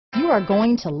are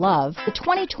going to love the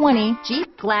 2020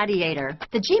 Jeep Gladiator.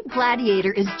 The Jeep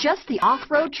Gladiator is just the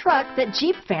off-road truck that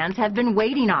Jeep fans have been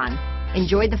waiting on.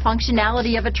 Enjoy the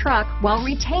functionality of a truck while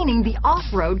retaining the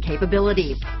off-road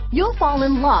capabilities. You'll fall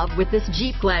in love with this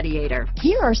Jeep Gladiator.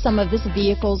 Here are some of this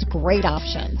vehicle's great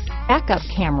options: backup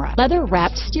camera,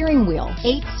 leather-wrapped steering wheel,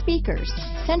 8 speakers,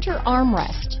 center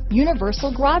armrest,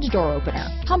 universal garage door opener,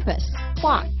 compass,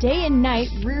 clock, day and night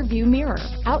rear view mirror,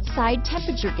 outside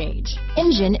temperature gauge,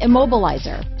 engine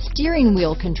immobilizer, steering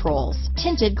wheel controls,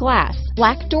 tinted glass,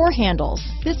 black door handles.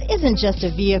 This isn't just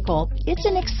a vehicle, it's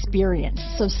an experience.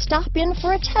 So stop in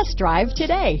for a test drive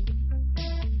today.